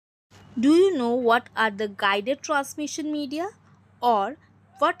Do you know what are the guided transmission media or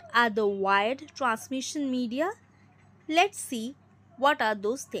what are the wired transmission media? Let's see what are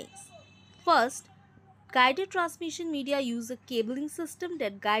those things. First, guided transmission media use a cabling system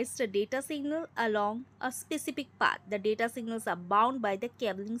that guides the data signal along a specific path. The data signals are bound by the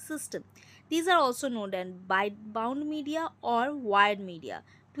cabling system. These are also known as bound media or wired media.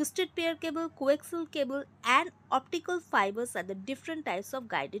 Twisted pair cable, coaxial cable, and optical fibers are the different types of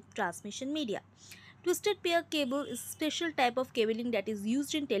guided transmission media. Twisted pair cable is a special type of cabling that is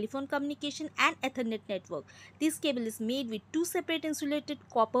used in telephone communication and Ethernet network. This cable is made with two separate insulated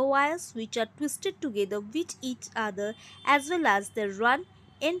copper wires which are twisted together with each other as well as they run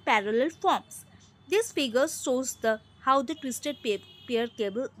in parallel forms. This figure shows how the pair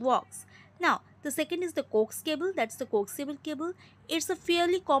cable works. Now, the second is the coax cable, that's the coaxial cable. It's a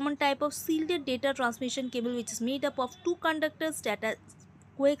fairly common type of shielded data transmission cable which is made up of two conductors that are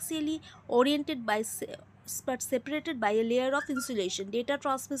coaxially oriented but separated by a layer of insulation. Data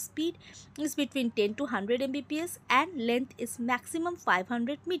transfer speed is between 10 to 100 Mbps and length is maximum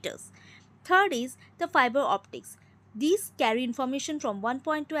 500 meters. Third is the fiber optics. These carry information from one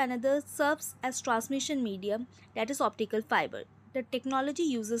point to another, serves as transmission medium, that is optical fiber. The technology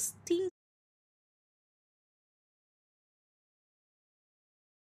uses thin